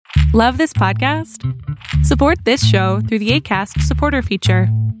Love this podcast? Support this show through the Acast supporter feature.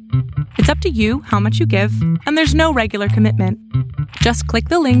 It's up to you how much you give, and there's no regular commitment. Just click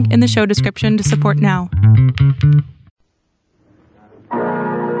the link in the show description to support now.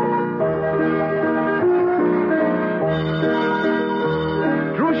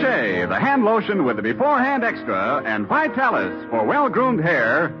 Trouche, the hand lotion with the beforehand extra, and Vitalis for well-groomed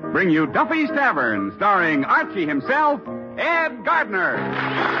hair bring you Duffy's Tavern, starring Archie himself, Ed Gardner.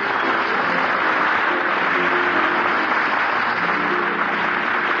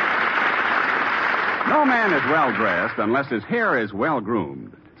 No man is well-dressed unless his hair is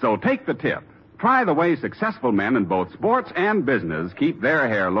well-groomed. So take the tip. Try the way successful men in both sports and business keep their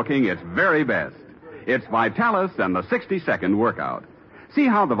hair looking its very best. It's Vitalis and the 60-second workout. See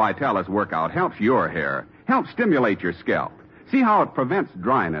how the Vitalis workout helps your hair, helps stimulate your scalp. See how it prevents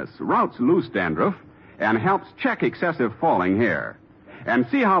dryness, routes loose dandruff, and helps check excessive falling hair. And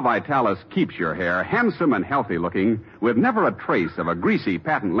see how Vitalis keeps your hair handsome and healthy looking with never a trace of a greasy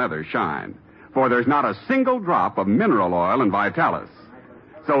patent leather shine. For there's not a single drop of mineral oil in Vitalis.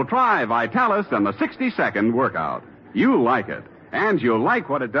 So try Vitalis and the 60-second workout. You'll like it, and you'll like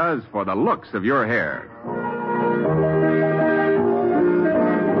what it does for the looks of your hair.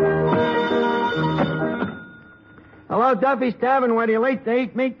 Hello, Duffy's Tavern. Where do you like to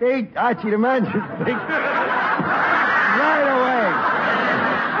eat meat to eat? Archie the manager. Right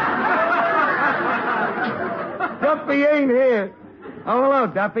away. Duffy ain't here. Oh, hello,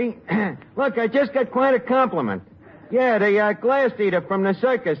 Duffy. Look, I just got quite a compliment. Yeah, the glass eater from the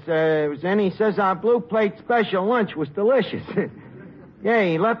circus was in. He says our blue plate special lunch was delicious. Yeah,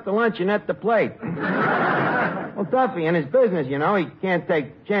 he left the luncheon at the plate. Well, Duffy, in his business, you know, he can't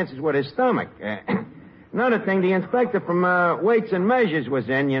take chances with his stomach. Another thing, the inspector from Weights and Measures was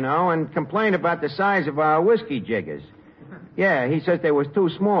in, you know, and complained about the size of our whiskey jiggers. Yeah, he says they was too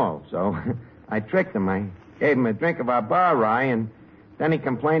small, so I tricked him. I gave him a drink of our bar rye, and then he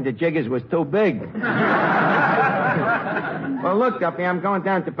complained the jiggers was too big. Well, look, Duffy, I'm going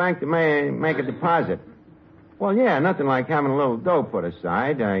down to the bank to make a deposit. Well, yeah, nothing like having a little dough put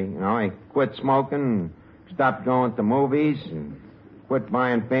aside. I quit smoking, stopped going to movies, and quit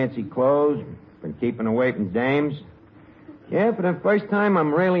buying fancy clothes, been keeping away from dames. Yeah, for the first time,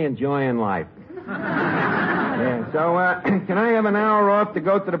 I'm really enjoying life. Yeah, so, can I have an hour off to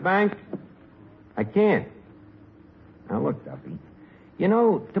go to the bank? I can't. Now, look, Duffy. You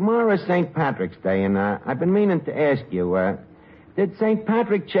know, tomorrow's St. Patrick's Day, and I've been meaning to ask you, did St.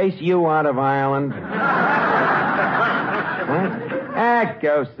 Patrick chase you out of Ireland? What?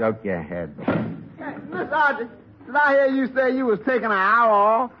 Go soak your head. Miss Archie, did I hear you say you was taking an hour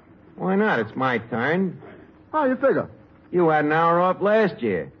off? Why not? It's my turn. How you figure? You had an hour off last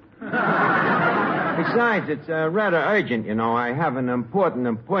year. Besides, it's rather urgent, you know. I have an important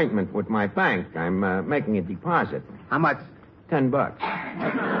appointment with my bank. I'm making a deposit. How much? $10.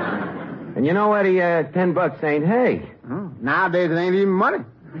 And you know, Eddie, $10 ain't hay. Nowadays, it ain't even money.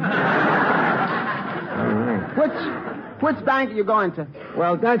 All right. Which bank are you going to?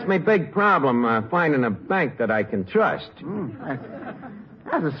 Well, that's my big problem, finding a bank that I can trust.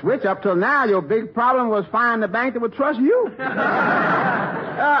 That's a switch. Up till now, your big problem was finding a bank that would trust you.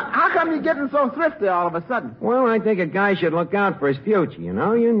 How come you're getting so thrifty all of a sudden? Well, I think a guy should look out for his future, you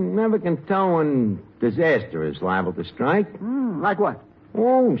know. You never can tell when disaster is liable to strike. Like what?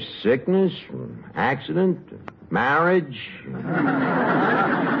 Oh, sickness, accident, marriage.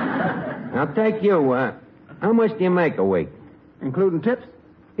 Now, take you. How much do you make a week? Including tips?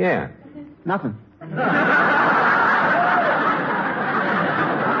 Yeah. Nothing.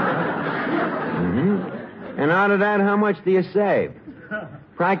 And out of that, how much do you save?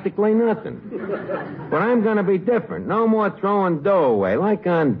 Practically nothing. But I'm going to be different. No more throwing dough away, like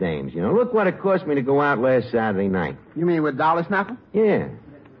on dames. You know, look what it cost me to go out last Saturday night. You mean with dollar snapper? Yeah.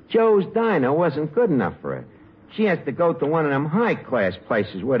 Joe's diner wasn't good enough for her. She has to go to one of them high-class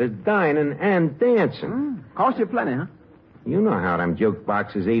places where there's dining and dancing. Cost you plenty, huh? You know how them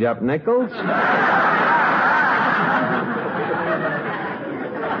jukeboxes eat up nickels.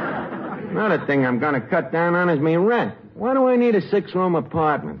 Another thing I'm going to cut down on is me rent. Why do I need a 6-room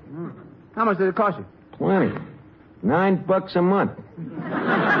apartment? How much did it cost you? Plenty. $9 a month.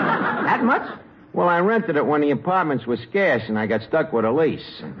 That much? Well, I rented it when the apartments were scarce, and I got stuck with a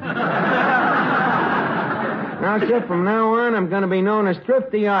lease. Now, sir, from now on, I'm going to be known as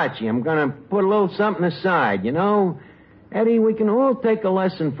Thrifty Archie. I'm going to put a little something aside, you know. Eddie, we can all take a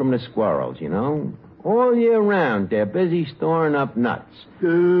lesson from the squirrels, you know. All year round, they're busy storing up nuts.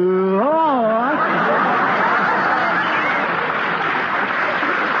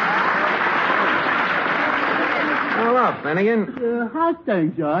 Now, look, Finnegan. How's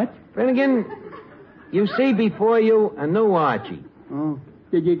things, Arch? Finnegan, you see before you a new Archie. Oh,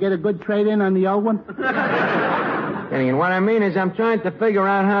 did you get a good trade-in on the old one? Finnegan, what I mean is I'm trying to figure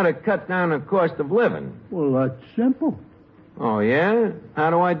out how to cut down the cost of living. Well, that's simple. Oh, yeah? How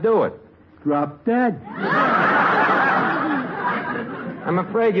do I do it? Drop dead. I'm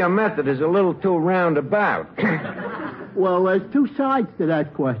afraid your method is a little too roundabout. Well, there's two sides to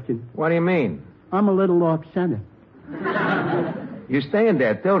that question. What do you mean? I'm a little off-center. You stand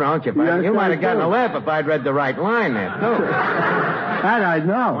there, too, don't you? Yes, You might I have gotten do. a laugh if I'd read the right line there, too. That I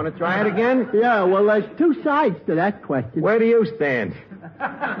know. Want to try it again? Yeah, well, there's two sides to that question. Where do you stand?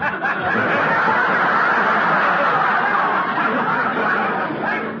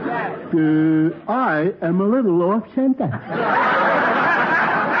 I am a little off-center.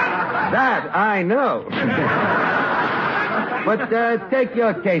 That I know. But take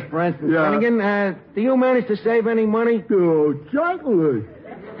your case, for instance, Yeah. Finnegan. Do you manage to save any money? Oh, certainly.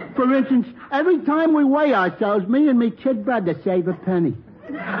 For instance, every time we weigh ourselves, me and me kid brother save a penny.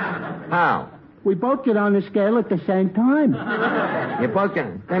 How? We both get on the scale at the same time. You both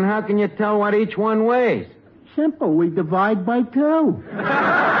can. Then how can you tell what each one weighs? Simple. We divide by 2.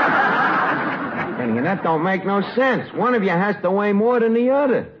 Finnegan, that don't make no sense. One of you has to weigh more than the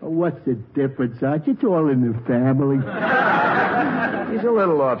other. What's the difference, Arch? It's all in the family. He's a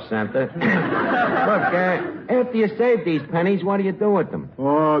little off-center. Look, after you save these pennies, what do you do with them?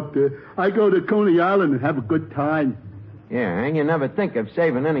 Oh, I go to Coney Island and have a good time. Yeah, and you never think of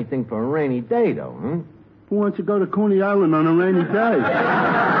saving anything for a rainy day, though, huh? Who wants to go to Coney Island on a rainy day?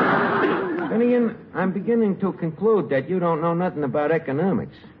 Finnegan, I'm beginning to conclude that you don't know nothing about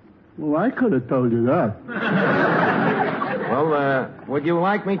economics. Well, I could have told you that. Well, would you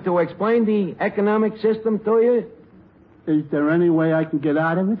like me to explain the economic system to you? Is there any way I can get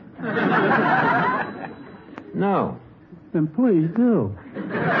out of it? No. Then please do.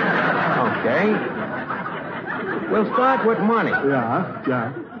 Okay. We'll start with money.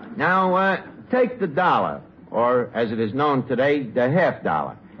 Yeah. Now, take the dollar, or as it is known today, the $half.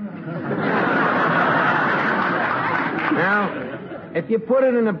 Now, if you put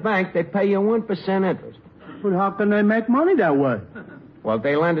it in a bank, they pay you 1% interest. But how can they make money that way? Well,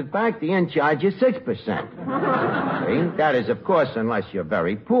 they lend it back to you and charge you 6%. See? That is, of course, unless you're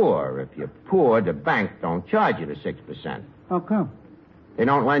very poor. If you're poor, the bank don't charge you the 6%. How come? They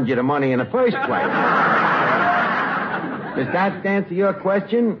don't lend you the money in the first place. Does that answer your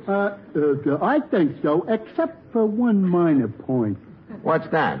question? I think so, except for one minor point. What's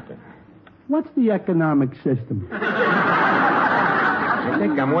that? What's the economic system? I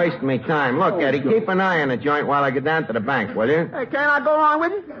think I'm wasting my time. Look, Eddie, keep an eye on the joint while I get down to the bank, will you? Hey, can't I go along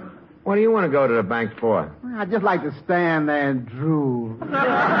with you? What do you want to go to the bank for? I just like to stand there and drool.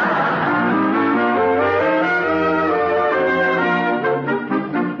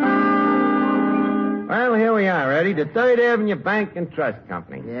 Well, here we are, Eddie. The 3rd Avenue Bank and Trust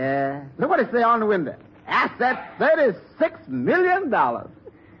Company. Yeah. Look what it say on the window. Asset $36 million.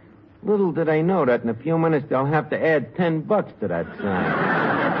 Little do they know that in a few minutes they'll have to add $10 to that sign.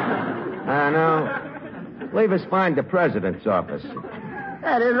 Now, leave us find the president's office.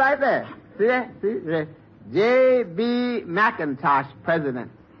 That is right there. See that? See? J.B. McIntosh,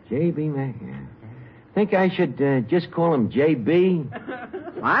 president. J.B. Mac. Think I should just call him J.B.?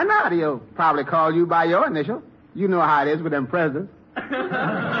 Why not? He'll probably call you by your initial. You know how it is with them presidents.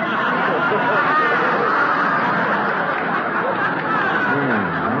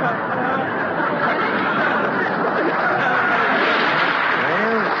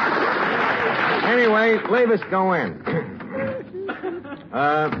 Anyway, leave us go in.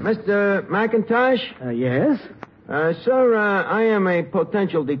 Mr. McIntosh? Yes? Sir, I am a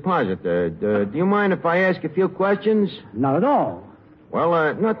potential depositor. Do you mind if I ask a few questions? Not at all.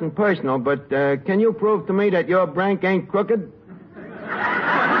 Well, nothing personal, but can you prove to me that your bank ain't crooked?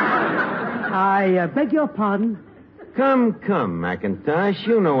 I beg your pardon? Come, McIntosh.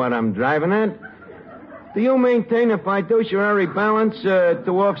 You know what I'm driving at. Do you maintain a fiduciary balance to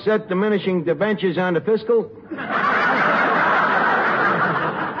offset diminishing debentures on the fiscal?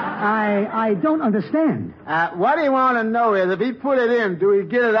 I don't understand. What he want to know is if he put it in, do he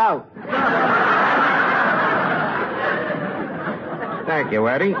get it out? Thank you,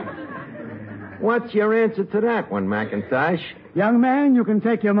 Eddie. What's your answer to that one, McIntosh? Young man, you can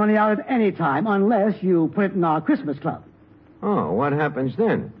take your money out at any time unless you put it in our Christmas club. Oh, what happens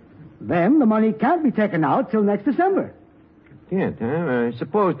then? Then the money can't be taken out till next December. Can't, huh?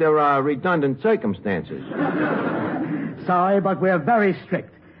 Suppose there are redundant circumstances. Sorry, but we're very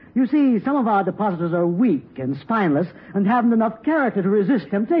strict. You see, some of our depositors are weak and spineless and haven't enough character to resist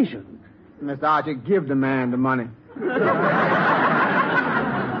temptation. Mr. Archie, give the man the money.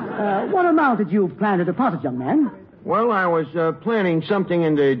 What amount did you plan to deposit, young man? Well, I was planning something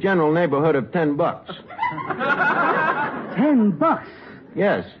in the general neighborhood of $10. $10?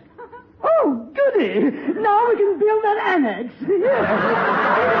 Yes. Oh, goody. Now we can build that annex.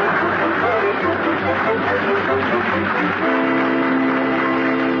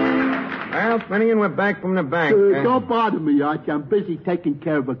 Well, Finnegan, we're back from the bank. Don't bother me, Arch. I'm busy taking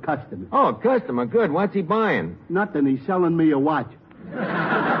care of a customer. Oh, a customer. Good. What's he buying? Nothing. He's selling me a watch.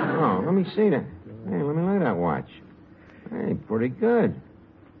 Oh, let me see that. Hey, let me look at that watch. Hey, pretty good.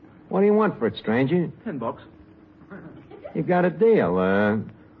 What do you want for it, stranger? $10. You got a deal.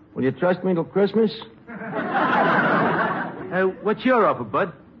 Will you trust me till Christmas? What's your offer,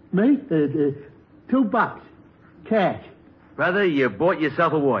 Bud? Me? $2. Cash. Brother, you bought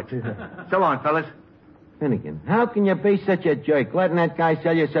yourself a watch. So long, fellas. Finnegan, how can you be such a jerk, letting that guy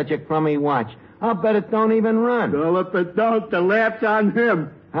sell you such a crummy watch? I'll bet it don't even run. Well, if it don't, the laugh's on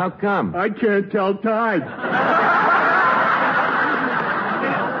him. How come? I can't tell time.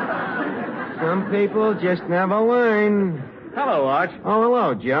 Some people just never learn. Hello, Arch. Oh,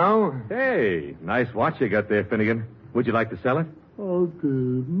 hello, Joe. Hey, nice watch you got there, Finnegan. Would you like to sell it? Oh,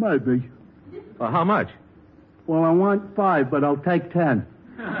 maybe. How much? Well, I want 5, but I'll take 10.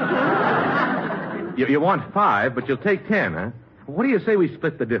 You want 5, but you'll take 10, huh? What do you say we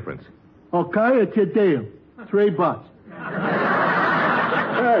split the difference? Okay, it's your deal. $3.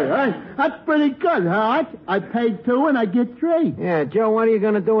 Hey, that's pretty good, huh, Arch? I paid 2 and I get 3. Yeah, Joe, what are you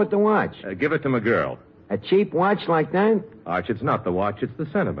going to do with the watch? Give it to my girl. A cheap watch like that? Arch, it's not the watch, it's the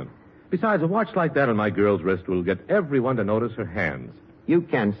sentiment. Besides, a watch like that on my girl's wrist will get everyone to notice her hands. You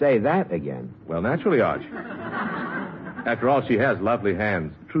can say that again. Well, naturally, Arch. After all, she has lovely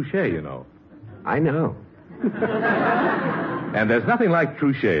hands. Trouchet, you know. I know. And there's nothing like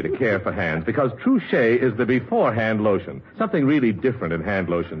Trouchet to care for hands, because Trouchet is the before-hand lotion. Something really different in hand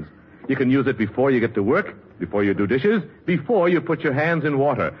lotions. You can use it before you get to work, before you do dishes, before you put your hands in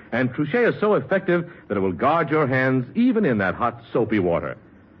water. And Trouchet is so effective that it will guard your hands even in that hot, soapy water.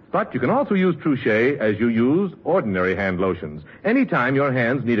 But you can also use Trouchet as you use ordinary hand lotions, anytime your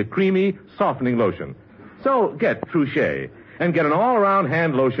hands need a creamy, softening lotion. So get Trouchet and get an all-around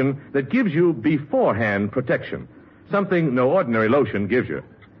hand lotion that gives you beforehand protection, something no ordinary lotion gives you.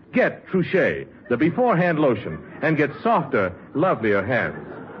 Get Trouchet, the beforehand lotion, and get softer, lovelier hands.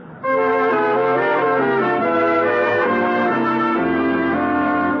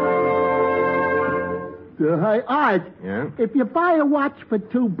 Hey, Art. Yeah? If you buy a watch for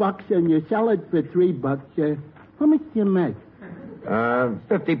 $2 and you sell it for $3, how much do you make?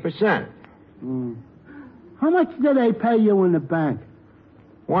 50%. How much do they pay you in the bank?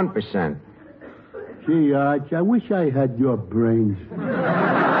 1%. Gee, Arch, I wish I had your brains. Don't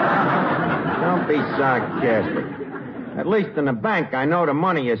be sarcastic. At least in the bank, I know the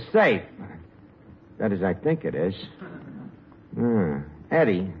money is safe. That is, I think it is.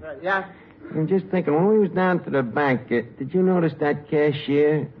 Eddie. Yeah? I'm just thinking, when we was down to the bank, did you notice that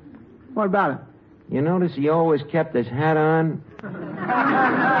cashier? What about it? You notice he always kept his hat on?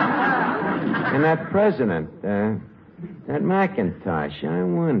 And that president, that McIntosh, I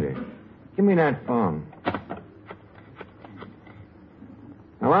wonder. Give me that phone.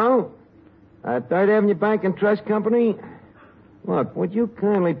 Hello? Third Avenue Bank and Trust Company? Look, would you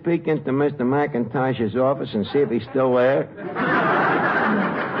kindly peek into Mr. McIntosh's office and see if he's still there?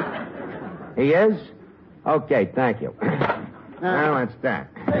 He is? Okay, thank you. Well, that's that.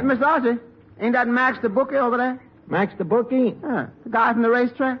 Hey, Mr. Archie, ain't that Max the bookie over there? Max the bookie? The guy from the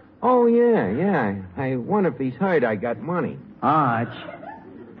racetrack? Oh, yeah. I wonder if he's heard I got money. Arch.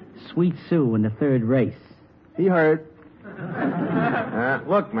 Sweet Sue in the third race. He heard.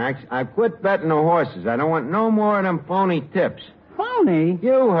 Look, Max, I quit betting the horses. I don't want no more of them phony tips. Phony?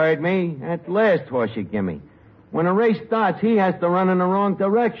 You heard me. That last horse you give me. When a race starts, he has to run in the wrong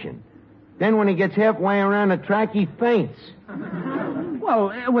direction. Then when he gets halfway around the track, he faints.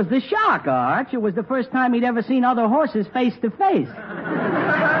 Well, it was the shock, Arch. It was the first time he'd ever seen other horses face to face.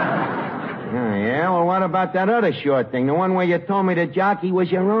 Yeah, well, what about that other short thing? The one where you told me the jockey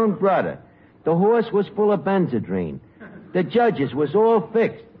was your own brother. The horse was full of Benzedrine. The judges was all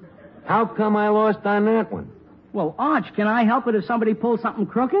fixed. How come I lost on that one? Well, Arch, can I help it if somebody pulls something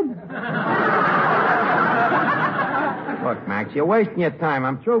crooked? Look, Max, you're wasting your time.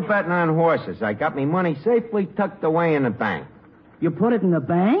 I'm through betting on horses. I got me money safely tucked away in the bank. You put it in the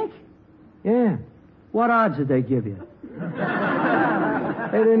bank? Yeah. What odds did they give you?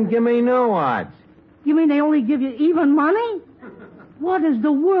 They didn't give me no odds. You mean they only give you even money? What is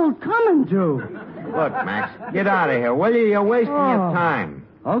the world coming to? Look, Max, get out of here, will you? You're wasting your time.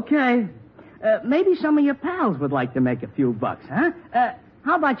 Okay. Maybe some of your pals would like to make a few bucks, huh?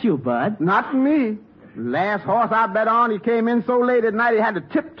 How about you, Bud? Not me. Last horse I bet on, he came in so late at night he had to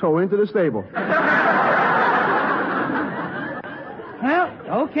tiptoe into the stable. Well,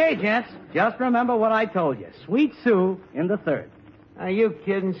 okay, gents. Just remember what I told you. Sweet Sue in the third. Are you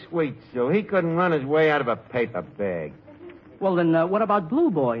kidding, Sweet Sue? He couldn't run his way out of a paper bag. Well, then what about Blue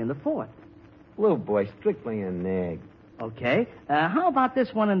Boy in the fourth? Blue Boy, strictly a nag. Okay. How about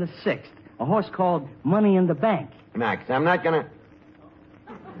this one in the sixth? A horse called Money in the Bank. Max, I'm not gonna...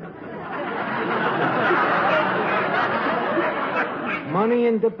 Money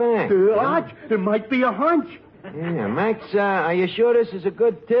in the bank. Arch, there might be a hunch. Yeah, Max, are you sure this is a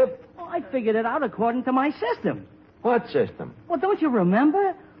good tip? Oh, I figured it out according to my system. What system? Well, don't you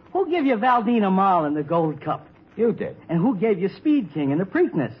remember? Who gave you Valdina Mall in the Gold Cup? You did. And who gave you Speed King in the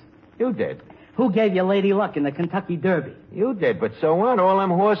Preakness? You did. Who gave you Lady Luck in the Kentucky Derby? You did, but so what? All them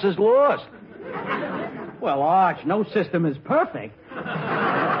horses lost. Well, Arch, no system is perfect.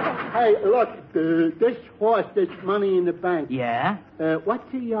 Hey, look, this horse, this Money in the Bank. Yeah?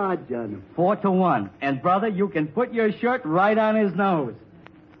 What's the odds on him? 4-1. And, brother, you can put your shirt right on his nose.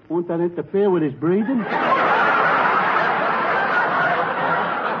 Won't that interfere with his breathing? Now,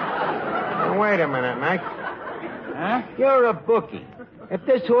 wait a minute, Max. Huh? You're a bookie. If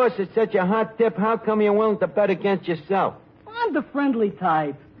this horse is such a hot tip, how come you're willing to bet against yourself? I'm the friendly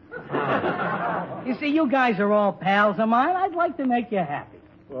type. You see, you guys are all pals of mine. I'd like to make you happy.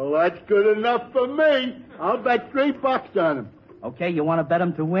 Well, that's good enough for me. I'll bet $3 on him. Okay, you want to bet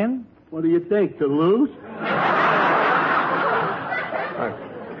him to win? What do you think, to lose? Look,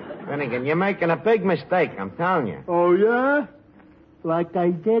 Finnegan, you're making a big mistake, I'm telling you. Oh, yeah? Like I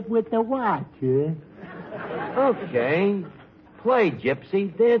did with the watch, huh? Okay. Play,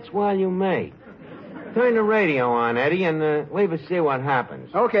 Gypsy. Dance while you may. Turn the radio on, Eddie, and leave us see what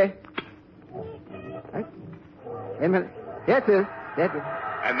happens. Okay. Wait a minute. That's it. That's it.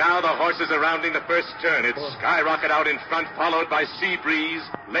 And now the horses are rounding the first turn. It's Skyrocket out in front, followed by Sea Breeze,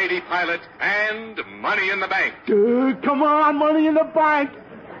 Lady Pilot, and Money in the Bank. Come on, Money in the Bank.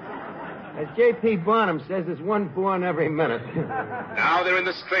 As J.P. Bonham says, there's one born every minute. Now they're in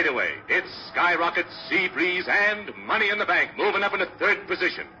the straightaway. It's Skyrocket, Sea Breeze, and Money in the Bank, moving up into third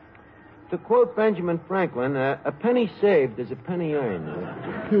position. To quote Benjamin Franklin, a penny saved is a penny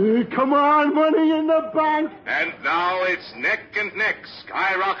earned. Come on, Money in the Bank. And now it's neck and neck,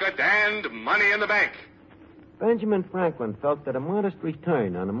 Skyrocket and Money in the Bank. Benjamin Franklin felt that a modest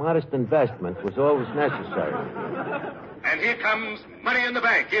return on a modest investment was always necessary. And here comes Money in the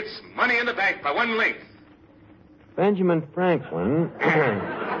Bank. It's Money in the Bank by one length. Benjamin Franklin...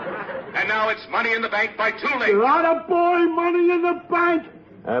 And now it's Money in the Bank by 2 lengths. Atta boy, Money in the Bank.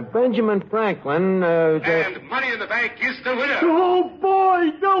 Benjamin Franklin... And Money in the Bank is the winner. Oh, boy,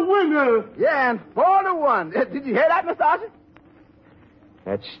 the winner. Yeah, and 4-1. Did you hear that, Mr. Archie?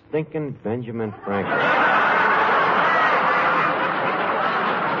 That stinking Benjamin Franklin.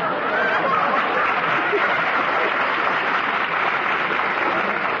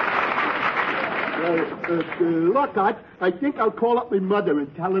 Look, Art, I think I'll call up my mother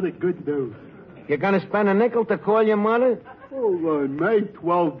and tell her the good news. You're going to spend a nickel to call your mother? Oh, I made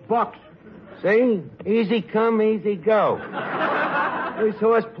 $12. See? Easy come, easy go. These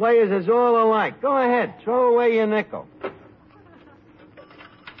horse players is all alike. Go ahead. Throw away your nickel.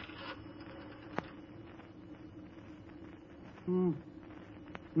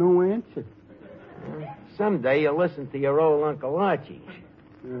 No answer. Someday you'll listen to your old Uncle Archie.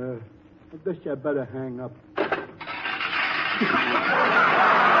 I guess I better hang up.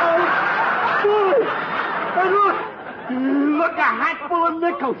 Look, a hat full of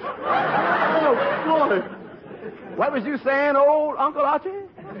nickels. Oh, boy. What was you saying, old Uncle Archie?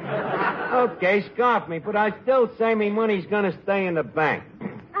 Okay, scoff me, but I still say me money's gonna stay in the bank.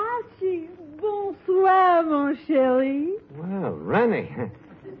 Archie, bonsoir, mon chéri. Well, Rennie,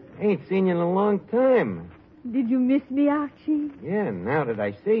 ain't seen you in a long time. Did you miss me, Archie? Yeah, now that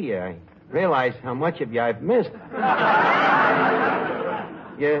I see you, I realize how much of you I've missed.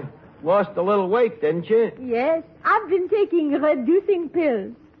 You lost a little weight, didn't you? Yes, I've been taking reducing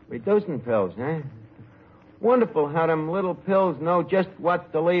pills. Reducing pills, huh? Wonderful how them little pills know just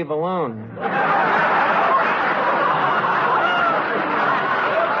what to leave alone. Look,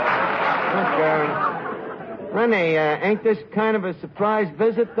 Rennie, ain't this kind of a surprise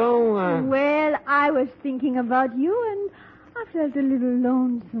visit, though? Well, I was thinking about you, and I felt a little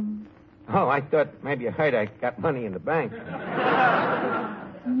lonesome. Oh, I thought maybe you heard I got money in the bank.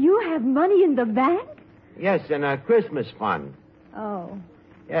 You have money in the bank? Yes, in a Christmas fund. Oh.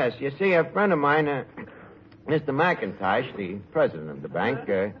 Yes, you see, a friend of mine, Mr. McIntosh, the president of the bank,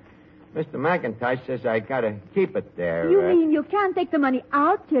 Mr. McIntosh says I gotta keep it there. You mean you can't take the money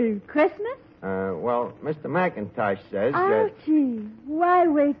out till Christmas? Well, Mr. McIntosh says Archie, why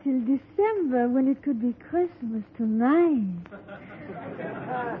wait till December when it could be Christmas tonight?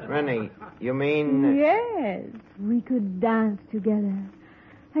 Rennie, you mean... Yes, we could dance together.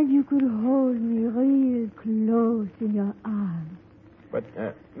 And you could hold me real close in your arms. But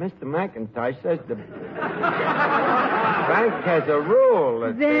Mr. McIntosh says the bank has a rule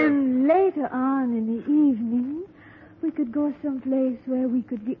that... Then later on in the evening, we could go someplace where we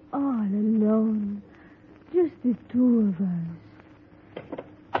could be all alone. Just the two of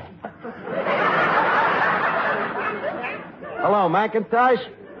us. Hello, McIntosh.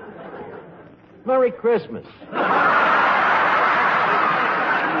 Merry Christmas.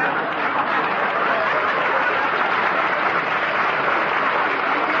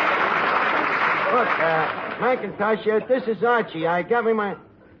 Look, McIntosh, this is Archie. I got me my...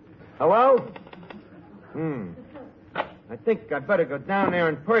 Hello? I think I'd better go down there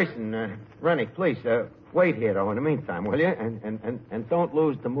in person. Rennie, please, wait here, though, in the meantime, will you? And don't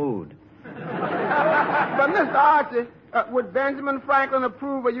lose the mood. But, Mr. Archie, would Benjamin Franklin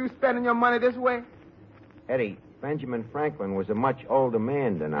approve of you spending your money this way? Eddie, Benjamin Franklin was a much older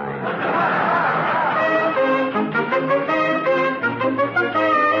man than I am.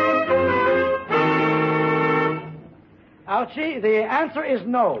 Archie, the answer is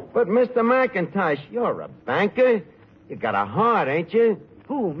no. But, Mr. McIntosh, you're a banker. You got a heart, ain't you?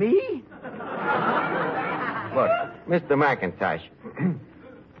 Who, me? Look, Mr. McIntosh,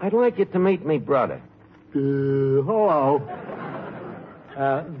 I'd like you to meet me brother. Hello.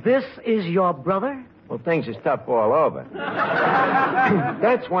 This is your brother? Well, things is tough all over.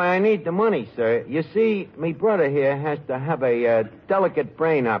 That's why I need the money, sir. You see, me brother here has to have a delicate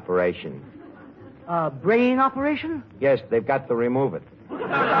brain operation. Brain operation? Yes, they've got to remove it.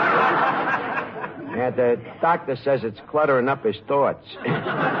 Yeah, the doctor says it's cluttering up his thoughts.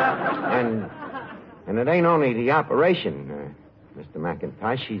 And it ain't only the operation, Mr.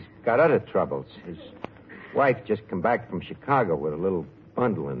 McIntosh. He's got other troubles. His wife just come back from Chicago with a little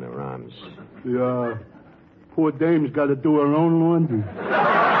bundle in her arms. Yeah. Poor dame's got to do her own laundry.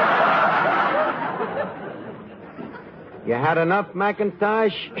 You had enough,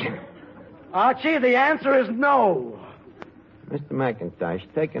 McIntosh? Archie, the answer is no. Mr. McIntosh,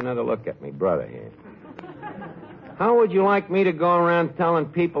 take another look at me brother here. How would you like me to go around telling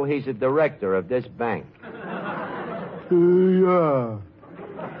people he's a director of this bank? Yeah.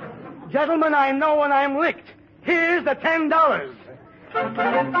 Gentlemen, I know when I'm licked. Here's the $10.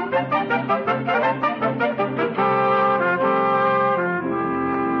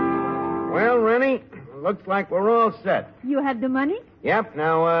 Well, Rennie, looks like we're all set. You have the money? Yep.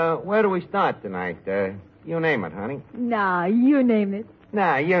 Now, where do we start tonight? You name it, honey. Nah, you name it.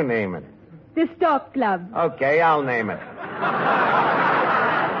 Nah, you name it. The Stock Club. Okay, I'll name it.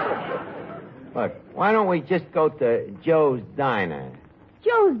 Look, why don't we just go to Joe's Diner?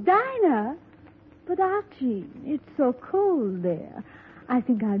 Joe's Diner? But, Archie, it's so cold there. I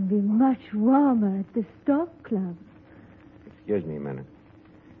think I'd be much warmer at the Stock Club. Excuse me a minute.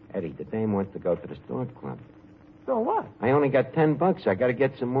 Eddie, the dame wants to go to the Stock Club. So what? I only got $10. I got to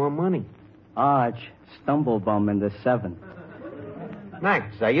get some more money. Arch, stumblebum in the 7th.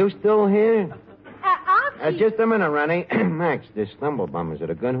 Max, are you still here? Archie. Just a minute, Rennie. Max, this Stumblebum, is it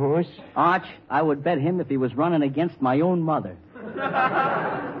a good horse? Arch, I would bet him if he was running against my own mother.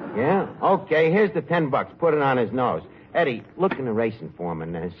 Yeah? Okay, here's the $10. Put it on his nose. Eddie, look in the racing form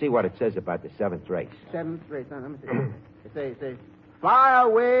and see what it says about the 7th race. 7th race. Let me see. It says, Fly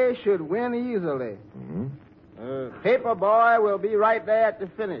Away should win easily. Mm-hmm. Paper Boy will be right there at the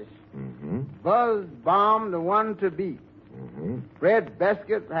finish. Mm-hmm. Buzz Bomb, the one to beat. Mm-hmm. Fred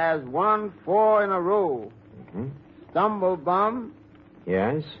Biscuit has won 4 in a row. Mm-hmm. Stumblebum,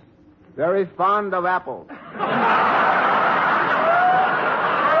 Yes? very fond of apples. Is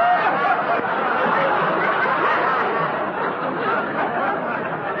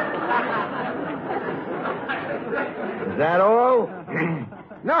that all?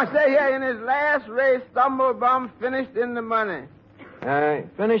 No, say here, in his last race, Stumblebum finished in the money.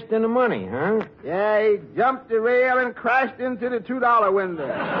 Finished in the money, huh? Yeah, he jumped the rail and crashed into the $2 window.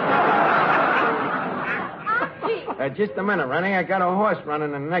 Just a minute, Rennie. I got a horse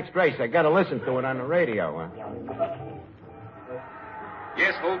running in the next race. I got to listen to it on the radio.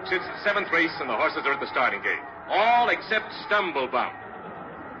 Yes, folks, it's the 7th race, and the horses are at the starting gate. All except Stumblebum.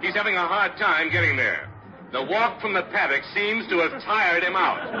 He's having a hard time getting there. The walk from the paddock seems to have tired him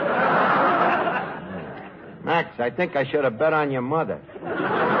out. Max, I think I should have bet on your mother.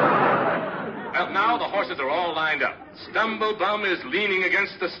 Well, now the horses horses are all lined up. Stumblebum is leaning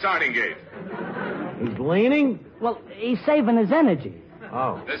against the starting gate. He's leaning? Well, he's saving his energy.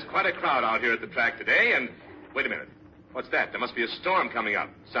 Oh. There's quite a crowd out here at the track today, and... Wait a minute. What's that? There must be a storm coming up.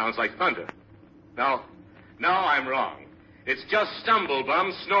 Sounds like thunder. No, I'm wrong. It's just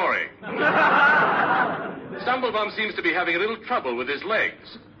Stumblebum snoring. Stumblebum seems to be having a little trouble with his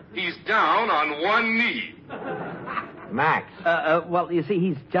legs. He's down on one knee. Max. Well, you see,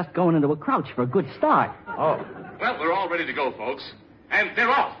 he's just going into a crouch for a good start. Oh. Well, we're all ready to go, folks. And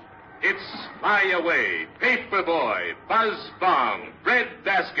they're off. It's Fly Away, Paperboy, Buzz Bomb, Bread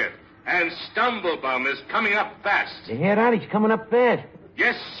Basket, and Stumblebum is coming up fast. You hear that? He's coming up fast.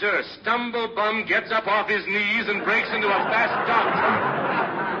 Yes, sir. Stumblebum gets up off his knees and breaks into a fast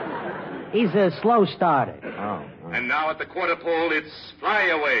trot. He's a slow starter. Oh. And now at the quarter pole, it's Fly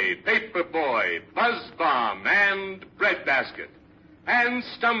Away, Paperboy, Buzz Bomb, and Bread Basket. And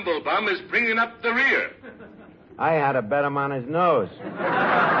Stumblebum is bringing up the rear. I had to bet him on his nose.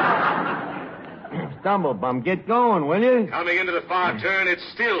 Stumblebum, get going, will you? Coming into the far turn, it's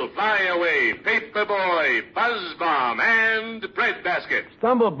still Fly Away, Paperboy, Buzz Bomb, and Bread Basket.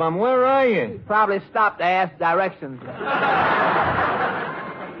 Stumblebum, where are you? Probably stopped to ask directions.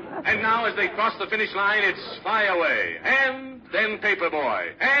 And now, as they cross the finish line, it's Fly Away, and then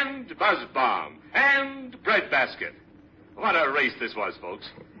Paperboy, and Buzz Bomb, and Bread Basket. What a race this was, folks.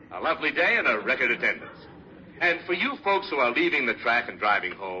 A lovely day and a record attendance. And for you folks who are leaving the track and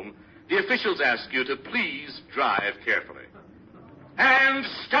driving home, the officials ask you to please drive carefully. And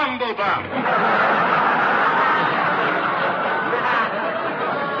Stumblebum!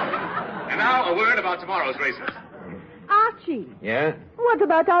 And now, a word about tomorrow's races. Archie. Yeah? What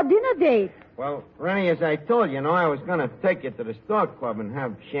about our dinner date? Well, Rennie, as I told you, I was going to take you to the Stork Club and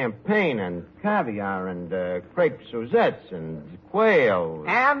have champagne and caviar and crepe Suzettes and quail.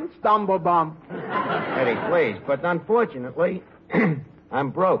 And Stumblebum. Eddie, please. But unfortunately,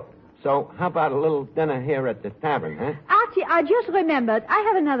 I'm broke. So how about a little dinner here at the tavern, huh? Archie, I just remembered. I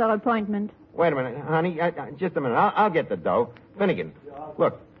have another appointment. Wait a minute, honey. Just a minute. I'll get the dough. Finnegan,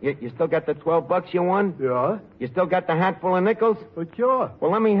 look, you still got the $12 you won? Yeah? You still got the hatful of nickels? But sure.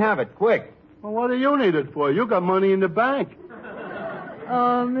 Well, let me have it, quick. Well, what do you need it for? You got money in the bank.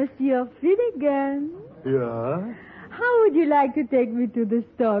 Oh, Monsieur Finnegan. Yeah? How would you like to take me to the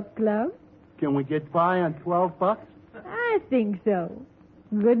Stork Club? Can we get by on $12? I think so.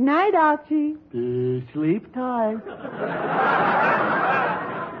 Good night, Archie. Sleep time.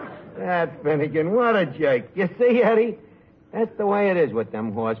 That Finnegan, what a jerk. You see, Eddie? That's the way it is with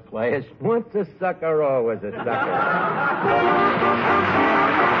them horse players. Once a sucker, always a sucker.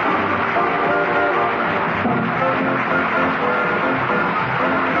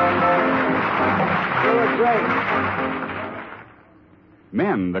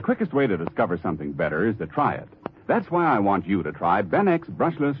 Men, the quickest way to discover something better is to try it. That's why I want you to try Ben X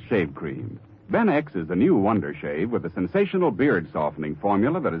Brushless Shave Cream. Ben X is the new wonder shave with a sensational beard softening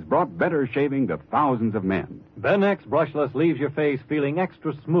formula that has brought better shaving to thousands of men. Ben X Brushless leaves your face feeling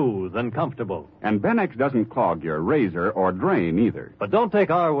extra smooth and comfortable. And Ben X doesn't clog your razor or drain either. But don't take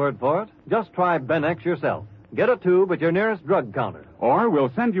our word for it. Just try Ben X yourself. Get a tube at your nearest drug counter. Or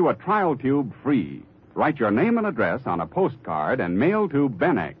we'll send you a trial tube free. Write your name and address on a postcard and mail to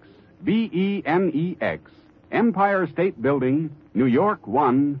Ben X, BENEX, Empire State Building, New York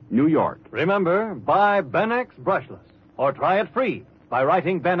 1, New York. Remember, buy Ben X Brushless. Or try it free by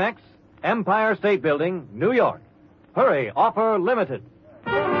writing Ben X, Empire State Building, New York. Hurry, offer limited.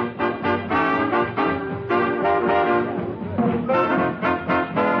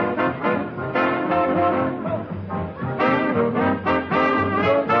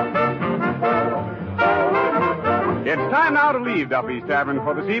 It's time now to leave Duffy's Tavern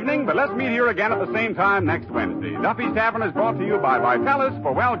for this evening, but let's meet here again at the same time next Wednesday. Duffy's Tavern is brought to you by Vitalis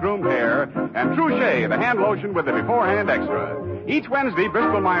for well-groomed hair and Trouchet, the hand lotion with the beforehand extra. Each Wednesday,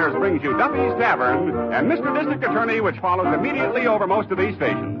 Bristol Myers brings you Duffy's Tavern and Mr. District Attorney, which follows immediately over most of these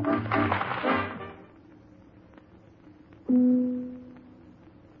stations.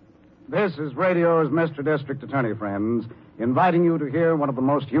 This is radio's Mr. District Attorney, friends, inviting you to hear one of the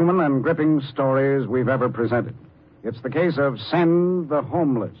most human and gripping stories we've ever presented. It's the case of Send the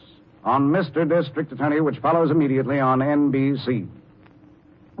Homeless on Mr. District Attorney, which follows immediately on NBC.